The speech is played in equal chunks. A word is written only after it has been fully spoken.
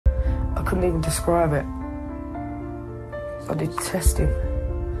I couldn't even describe it. I detest him.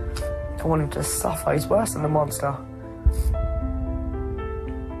 I want him to suffer. He's worse than a monster.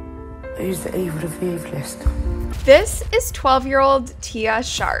 He's the evil of the evilest. This is 12-year-old Tia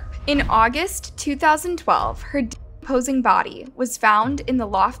Sharp. In August 2012, her decomposing body was found in the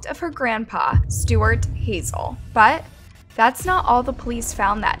loft of her grandpa, Stuart Hazell. But that's not all the police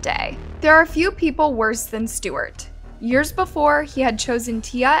found that day. There are few people worse than Stuart. Years before, he had chosen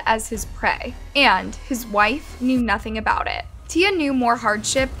Tia as his prey, and his wife knew nothing about it. Tia knew more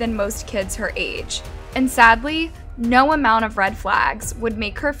hardship than most kids her age, and sadly, no amount of red flags would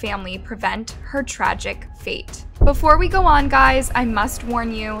make her family prevent her tragic fate. Before we go on, guys, I must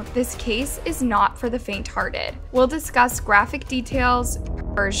warn you, this case is not for the faint-hearted. We'll discuss graphic details,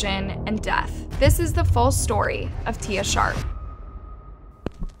 perversion, and death. This is the full story of Tia Sharp.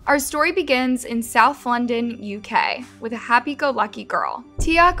 Our story begins in South London, UK, with a happy-go-lucky girl.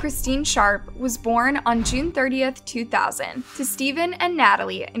 Tia Christine Sharp was born on June 30th, 2000, to Stephen and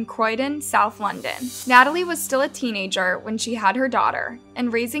Natalie in Croydon, South London. Natalie was still a teenager when she had her daughter,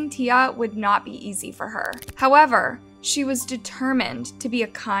 and raising Tia would not be easy for her. However, she was determined to be a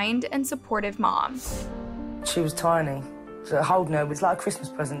kind and supportive mom. She was tiny. So holding her was like a Christmas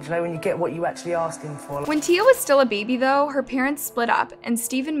present, you know, when you get what you actually asking for. When Tia was still a baby though, her parents split up and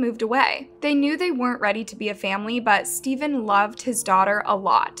Stephen moved away. They knew they weren't ready to be a family, but Stephen loved his daughter a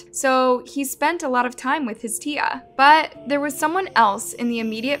lot. So he spent a lot of time with his Tia. But there was someone else in the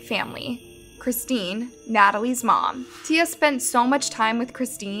immediate family, Christine, Natalie's mom. Tia spent so much time with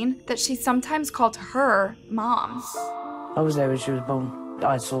Christine that she sometimes called her mom. I was there when she was born.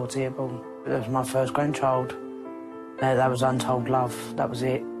 I saw Tia born. That was my first grandchild. That was untold love. That was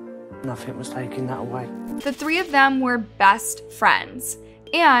it. Nothing was taking that away. The three of them were best friends.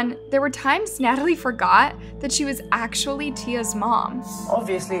 And there were times Natalie forgot that she was actually Tia's mom.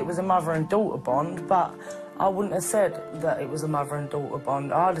 Obviously, it was a mother and daughter bond, but I wouldn't have said that it was a mother and daughter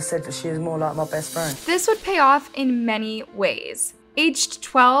bond. I'd have said that she was more like my best friend. This would pay off in many ways. Aged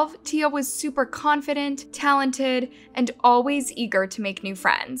 12, Tia was super confident, talented, and always eager to make new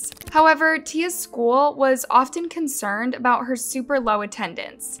friends. However, Tia's school was often concerned about her super low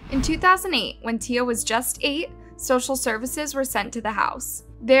attendance. In 2008, when Tia was just 8, social services were sent to the house.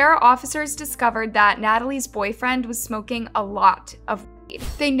 There, officers discovered that Natalie's boyfriend was smoking a lot of weed.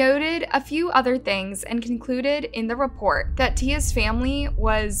 They noted a few other things and concluded in the report that Tia's family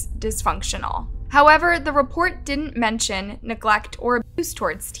was dysfunctional. However, the report didn't mention neglect or abuse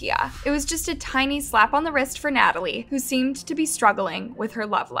towards Tia. It was just a tiny slap on the wrist for Natalie, who seemed to be struggling with her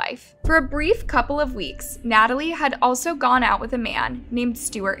love life. For a brief couple of weeks, Natalie had also gone out with a man named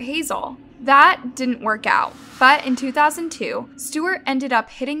Stuart Hazell. That didn't work out, but in 2002, Stuart ended up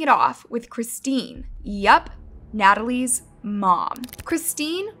hitting it off with Christine. Yup, Natalie's mom.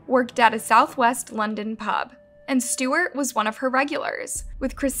 Christine worked at a Southwest London pub, and Stuart was one of her regulars.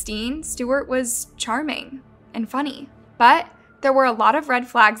 With Christine, Stuart was charming and funny, but there were a lot of red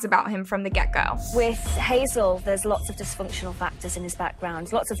flags about him from the get-go. With Hazell, there's lots of dysfunctional factors in his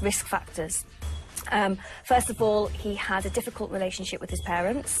background, lots of risk factors. First of all, he had a difficult relationship with his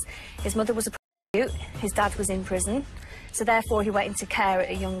parents. His mother was a prostitute, his dad was in prison, so therefore he went into care at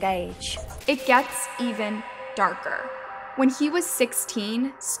a young age. It gets even darker. When he was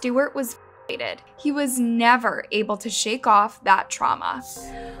 16, Stuart was He was never able to shake off that trauma.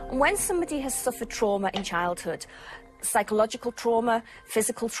 When somebody has suffered trauma in childhood, psychological trauma,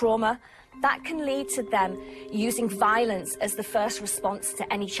 physical trauma, that can lead to them using violence as the first response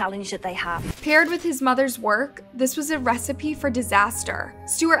to any challenge that they have. Paired with his mother's work, this was a recipe for disaster.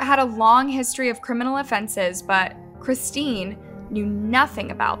 Stuart had a long history of criminal offenses, but Christine knew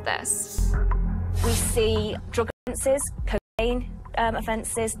nothing about this. We see drug offenses, cocaine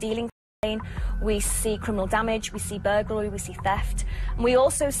offenses, dealing. We see criminal damage, we see burglary, we see theft, and we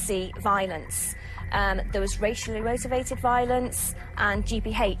also see violence. There was racially motivated violence and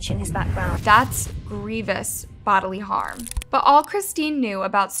GBH in his background. That's grievous bodily harm. But all Christine knew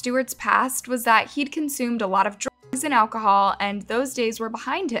about Stuart's past was that he'd consumed a lot of drugs and alcohol, and those days were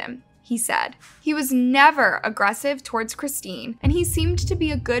behind him, he said. He was never aggressive towards Christine, and he seemed to be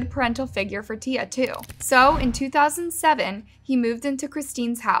a good parental figure for Tia too. So in 2007, he moved into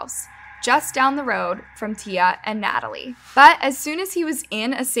Christine's house, just down the road from Tia and Natalie. But as soon as he was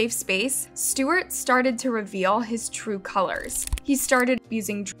in a safe space, Stuart started to reveal his true colors. He started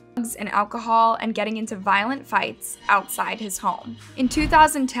abusing drugs and alcohol and getting into violent fights outside his home. In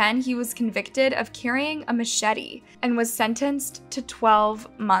 2010, he was convicted of carrying a machete and was sentenced to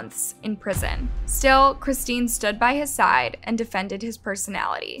 12 months in prison. Still, Christine stood by his side and defended his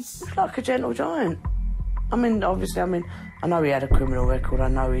personality. Like a gentle giant. Obviously, I know he had a criminal record. I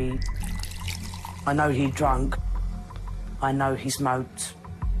know he drank. I know he smoked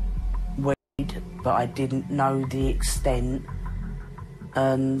weed, but I didn't know the extent.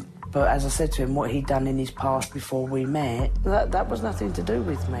 But as I said to him, what he'd done in his past before we met, that was nothing to do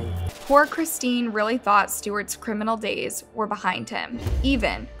with me. Poor Christine really thought Stuart's criminal days were behind him,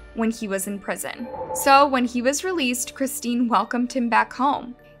 even when he was in prison. So when he was released, Christine welcomed him back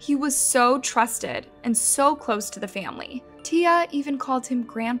home. He was so trusted and so close to the family. Tia even called him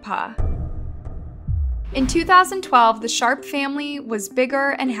Grandpa. In 2012, the Sharp family was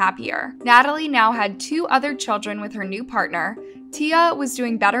bigger and happier. Natalie now had 2 other children with her new partner. Tia was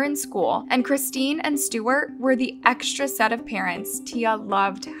doing better in school, and Christine and Stuart were the extra set of parents Tia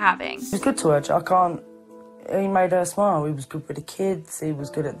loved having. He was good to her. He made her smile. He was good with the kids. He was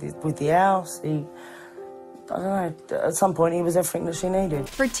good with the house. I don't know, at some point he was everything that she needed.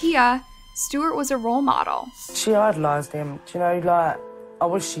 For Tia, Stuart was a role model. She idolised him. You know, like, I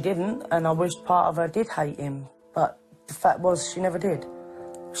wish she didn't, and I wish part of her did hate him. But the fact was, she never did.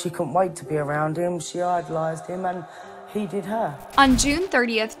 She couldn't wait to be around him. She idolised him, and he did her. On June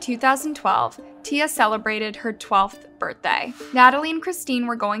 30th, 2012, Tia celebrated her 12th birthday. Natalie and Christine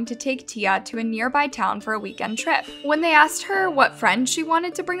were going to take Tia to a nearby town for a weekend trip. When they asked her what friend she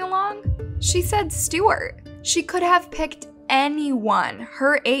wanted to bring along, she said Stuart. She could have picked anyone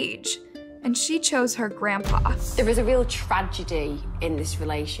her age, and she chose her grandpa. There is a real tragedy in this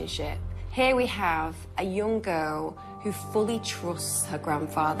relationship. Here we have a young girl who fully trusts her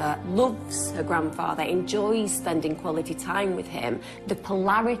grandfather, loves her grandfather, enjoys spending quality time with him. The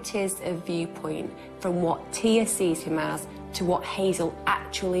polarities of viewpoint from what Tia sees him as to what Hazell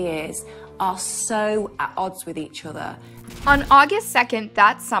actually is are so at odds with each other. On August 2nd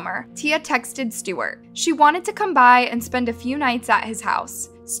that summer, Tia texted Stuart. She wanted to come by and spend a few nights at his house.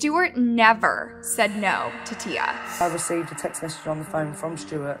 Stuart never said no to Tia. I received a text message on the phone from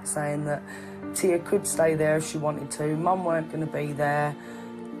Stuart saying that Tia could stay there if she wanted to. Mum weren't going to be there.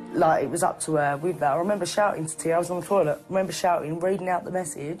 Like, it was up to her with that. I remember shouting to Tia. I was on the toilet. I remember shouting, reading out the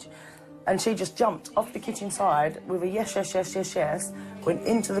message, and she just jumped off the kitchen side with a yes, yes, yes, yes, yes, went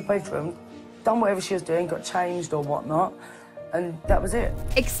into the bedroom, done whatever she was doing, got changed or whatnot, and that was it.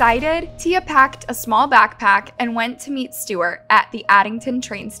 Excited, Tia packed a small backpack and went to meet Stuart at the Addington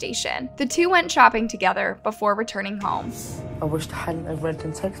train station. The two went shopping together before returning home. I wished I hadn't have read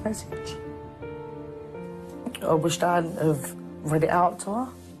the text message. I wished I hadn't have read it out to her.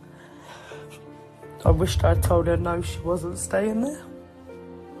 I wished I'd told her no, she wasn't staying there.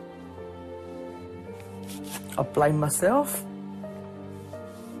 I blame myself.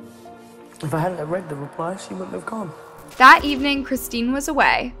 If I hadn't have read the reply, she wouldn't have gone. That evening, Christine was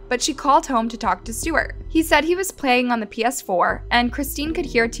away, but she called home to talk to Stuart. He said he was playing on the PS4, and Christine could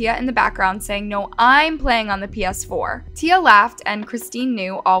hear Tia in the background saying, "No, I'm playing on the PS4. Tia laughed, and Christine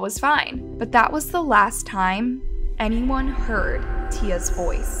knew all was fine. But that was the last time anyone heard Tia's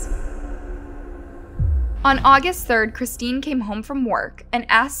voice. On August 3rd, Christine came home from work and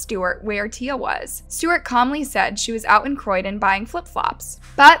asked Stuart where Tia was. Stuart calmly said she was out in Croydon buying flip-flops.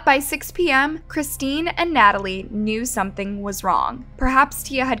 But by 6 p.m., Christine and Natalie knew something was wrong. Perhaps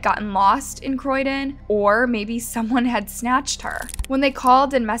Tia had gotten lost in Croydon, or maybe someone had snatched her. When they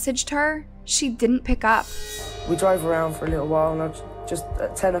called and messaged her, she didn't pick up. We drove around for a little while, and I just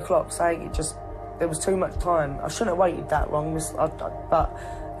at 10 o'clock saying there was too much time. I shouldn't have waited that long, but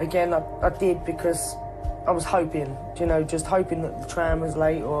again, I did because I was hoping, just hoping that the tram was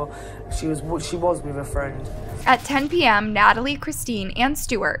late or she was with a friend. At 10 p.m., Natalie, Christine, and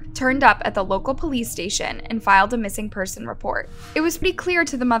Stuart turned up at the local police station and filed a missing person report. It was pretty clear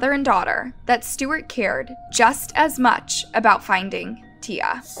to the mother and daughter that Stuart cared just as much about finding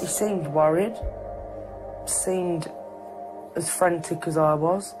Tia. He seemed worried, seemed as frantic as I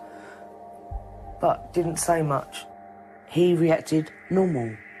was, but didn't say much. He reacted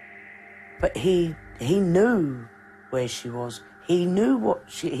normal, but he knew where she was. He knew what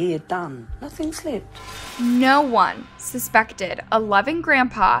he had done. Nothing slipped. No one suspected a loving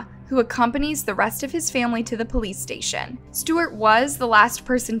grandpa who accompanies the rest of his family to the police station. Stuart was the last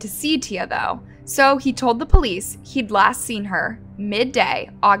person to see Tia, though, so he told the police he'd last seen her midday,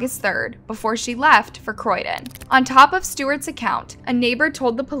 August 3rd, before she left for Croydon. On top of Stuart's account, a neighbor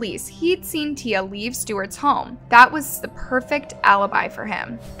told the police he'd seen Tia leave Stuart's home. That was the perfect alibi for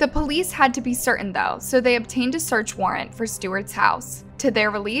him. The police had to be certain, though, so they obtained a search warrant for Stuart's house. To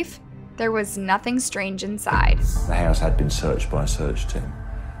their relief, there was nothing strange inside. The house had been searched by a search team.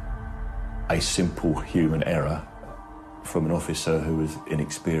 A simple human error from an officer who was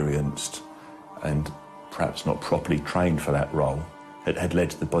inexperienced and perhaps not properly trained for that role had led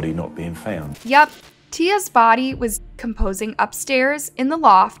to the body not being found. Yep, Tia's body was decomposing upstairs in the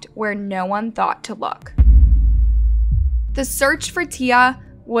loft where no one thought to look. The search for Tia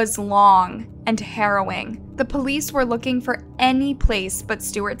was long and harrowing. The police were looking for any place but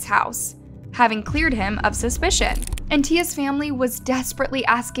Stuart's house, having cleared him of suspicion. And Tia's family was desperately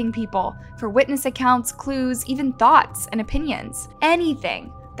asking people for witness accounts, clues, even thoughts and opinions.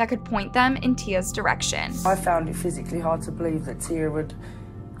 Anything that could point them in Tia's direction. I found it physically hard to believe that Tia had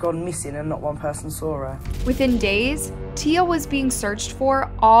gone missing and not one person saw her. Within days, Tia was being searched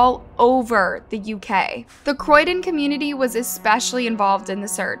for all over the UK. The Croydon community was especially involved in the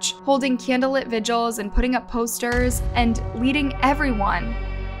search, holding candlelit vigils and putting up posters, and leading everyone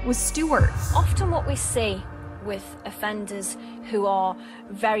was Stuart. Often what we see with offenders who are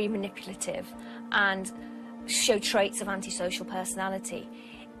very manipulative and show traits of antisocial personality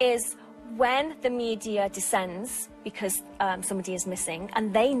is when the media descends because somebody is missing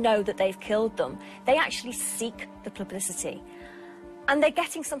and they know that they've killed them, they actually seek the publicity. And they're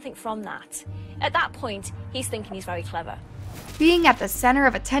getting something from that. At that point, he's thinking he's very clever. Being at the center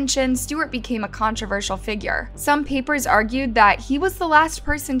of attention, Stuart became a controversial figure. Some papers argued that he was the last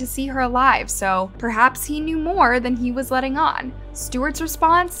person to see her alive, so perhaps he knew more than he was letting on. Stuart's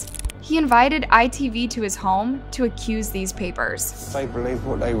response? He invited ITV to his home to accuse these papers. They believe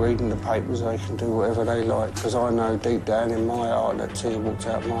what they read in the papers, they can do whatever they like, because I know deep down in my heart that Tia walked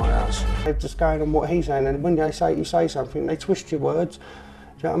out my house. They're just going on what he's saying, and when they say you say something, they twist your words.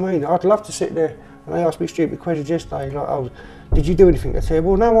 Do you know what I mean? I'd love to sit there, and they asked me stupid questions yesterday, like, oh, did you do anything to Tia?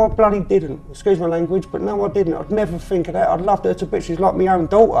 Well, no, I bloody didn't. Excuse my language, but no, I didn't. I'd never think of that. I'd love her to bit. She's like my own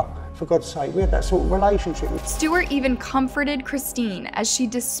daughter, for God's sake. We had that sort of relationship. Stuart even comforted Christine as she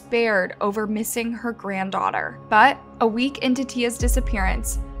despaired over missing her granddaughter. But a week into Tia's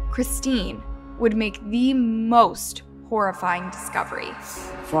disappearance, Christine would make the most horrifying discovery.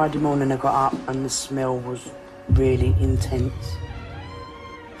 Friday morning I got up and the smell was really intense.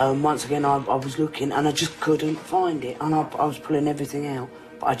 Once again I was looking and I just couldn't find it, and I was pulling everything out,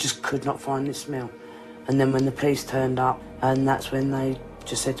 but I just could not find the smell. And then when the police turned up, and that's when they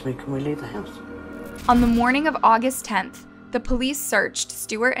just said to me, can we leave the house? On the morning of August 10th, the police searched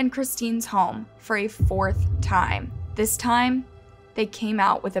Stuart and Christine's home for a fourth time. This time, they came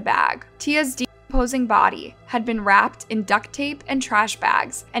out with a bag. Tia's decomposing body had been wrapped in duct tape and trash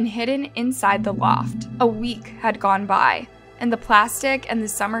bags and hidden inside the loft. A week had gone by, and the plastic and the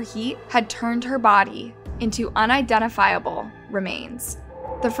summer heat had turned her body into unidentifiable remains.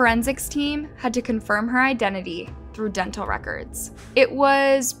 The forensics team had to confirm her identity through dental records. It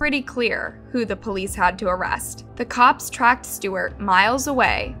was pretty clear who the police had to arrest. The cops tracked Stuart miles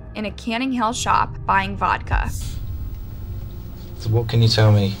away in a Canning Hill shop buying vodka. So what can you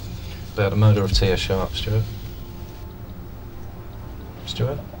tell me about the murder of Tia Sharp, Stuart?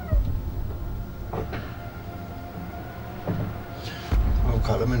 Stuart? I'll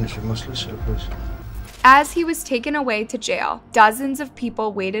cut them in if you must listen, please. As he was taken away to jail, dozens of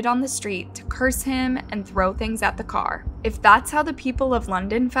people waited on the street to curse him and throw things at the car. If that's how the people of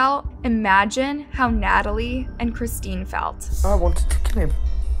London felt, imagine how Natalie and Christine felt. I wanted to kill him.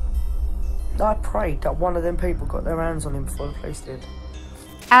 I prayed that one of them people got their hands on him before the police did.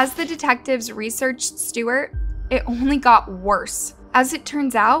 As the detectives researched Stuart, it only got worse. As it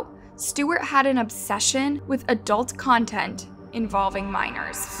turns out, Stuart had an obsession with adult content involving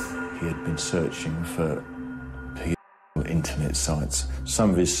minors. He had been searching for internet sites. Some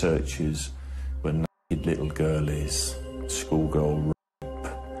of his searches were naked little girlies, schoolgirl rape,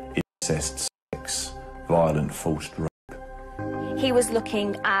 incest sex, violent forced rape. He was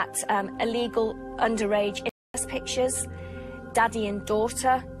looking at illegal underage incest pictures, daddy and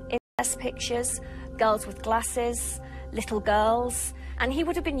daughter incest pictures, girls with glasses, little girls, and he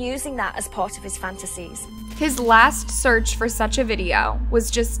would have been using that as part of his fantasies. His last search for such a video was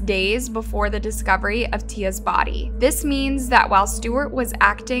just days before the discovery of Tia's body. This means that while Stuart was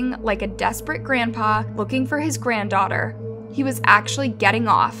acting like a desperate grandpa looking for his granddaughter, he was actually getting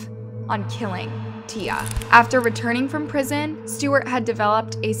off on killing Tia. After returning from prison, Stuart had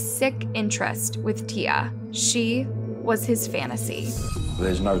developed a sick interest with Tia. She was his fantasy.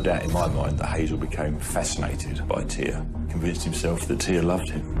 There's no doubt in my mind that Hazell became fascinated by Tia, convinced himself that Tia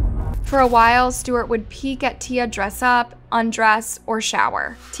loved him. For a while, Stuart would peek at Tia dress up, undress, or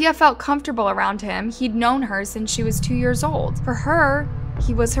shower. Tia felt comfortable around him. He'd known her since she was 2 years old. For her,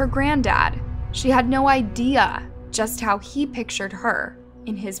 he was her granddad. She had no idea just how he pictured her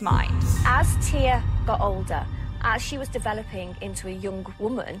in his mind. As Tia got older, as she was developing into a young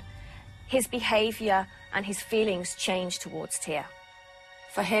woman, his behaviour and his feelings changed towards Tia.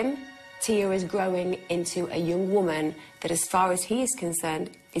 For him, Tia is growing into a young woman that, as far as he is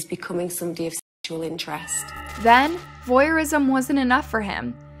concerned, is becoming somebody of sexual interest. Then, voyeurism wasn't enough for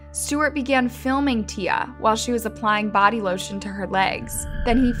him. Stuart began filming Tia while she was applying body lotion to her legs.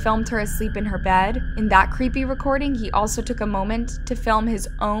 Then he filmed her asleep in her bed. In that creepy recording, he also took a moment to film his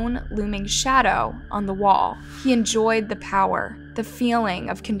own looming shadow on the wall. He enjoyed the power, the feeling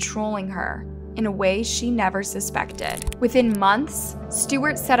of controlling her, in a way she never suspected. Within months,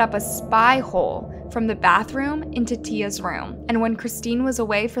 Stuart set up a spy hole from the bathroom into Tia's room, and when Christine was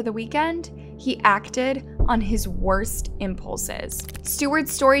away for the weekend, he acted on his worst impulses.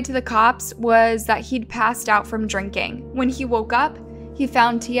 Stuart's story to the cops was that he'd passed out from drinking. When he woke up, he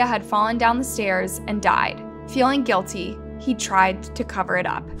found Tia had fallen down the stairs and died. Feeling guilty, he tried to cover it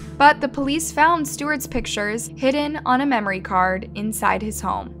up. But the police found Stuart's pictures hidden on a memory card inside his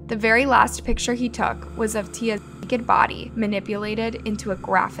home. The very last picture he took was of Tia's naked body manipulated into a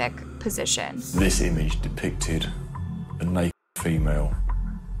graphic position. This image depicted a naked female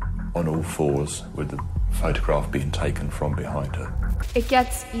on all fours with the photograph being taken from behind her. It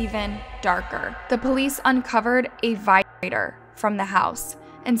gets even darker. The police uncovered a vibrator from the house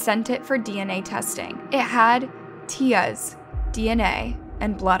and sent it for DNA testing. It had Tia's DNA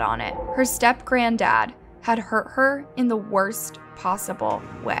and blood on it. Her step-granddad had hurt her in the worst possible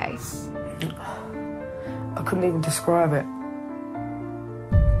way. I couldn't even describe it.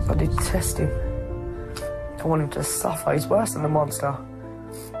 I detest him. I want him to suffer. He's worse than a monster.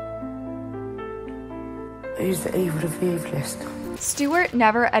 He's the evil of the evilest. Stuart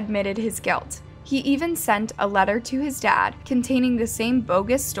never admitted his guilt. He even sent a letter to his dad containing the same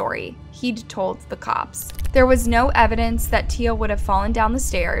bogus story he'd told the cops. There was no evidence that Tia would have fallen down the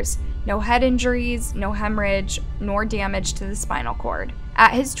stairs, no head injuries, no hemorrhage, nor damage to the spinal cord.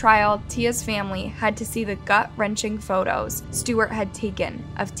 At his trial, Tia's family had to see the gut-wrenching photos Stuart had taken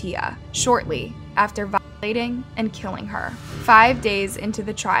of Tia shortly after violating and killing her. 5 days into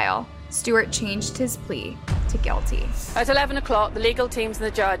the trial, Stuart changed his plea to guilty. At 11 o'clock, the legal teams and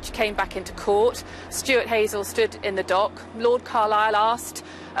the judge came back into court. Stuart Hazell stood in the dock. Lord Carlisle asked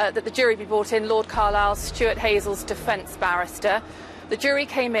that the jury be brought in. Lord Carlisle, Stuart Hazell's defence barrister. The jury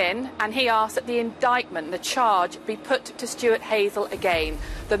came in and he asked that the indictment, the charge, be put to Stuart Hazell again,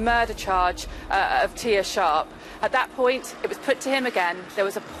 the murder charge of Tia Sharp. At that point, it was put to him again. There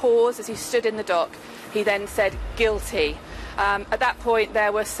was a pause as he stood in the dock. He then said, guilty. At that point,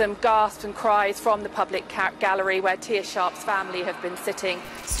 there were some gasps and cries from the public gallery where Tia Sharp's family have been sitting.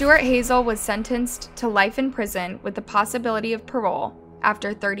 Stuart Hazell was sentenced to life in prison with the possibility of parole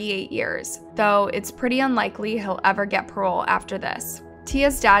after 38 years, though it's pretty unlikely he'll ever get parole after this.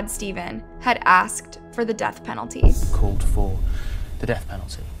 Tia's dad, Stephen, had asked for the death penalty. Called for the death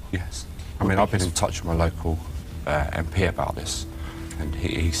penalty? Yes. I mean, I've been in touch with my local MP about this, and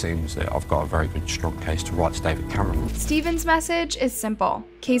he seems that I've got a very good, strong case to write to David Cameron. Stephen's message is simple.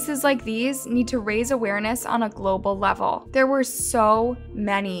 Cases like these need to raise awareness on a global level. There were so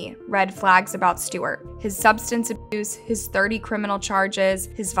many red flags about Stuart. His substance abuse, his 30 criminal charges,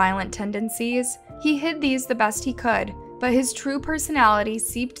 his violent tendencies. He hid these the best he could, but his true personality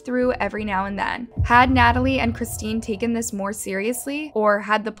seeped through every now and then. Had Natalie and Christine taken this more seriously, or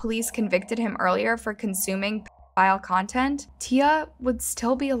had the police convicted him earlier for consuming pedophile content, Tia would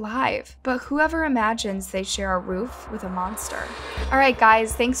still be alive. But whoever imagines they share a roof with a monster. Alright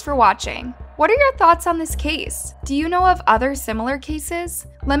guys, thanks for watching. What are your thoughts on this case? Do you know of other similar cases?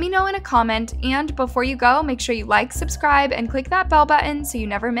 Let me know in a comment, and before you go, make sure you like, subscribe, and click that bell button so you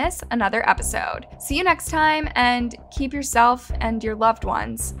never miss another episode. See you next time, and keep yourself and your loved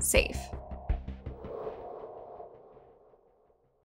ones safe.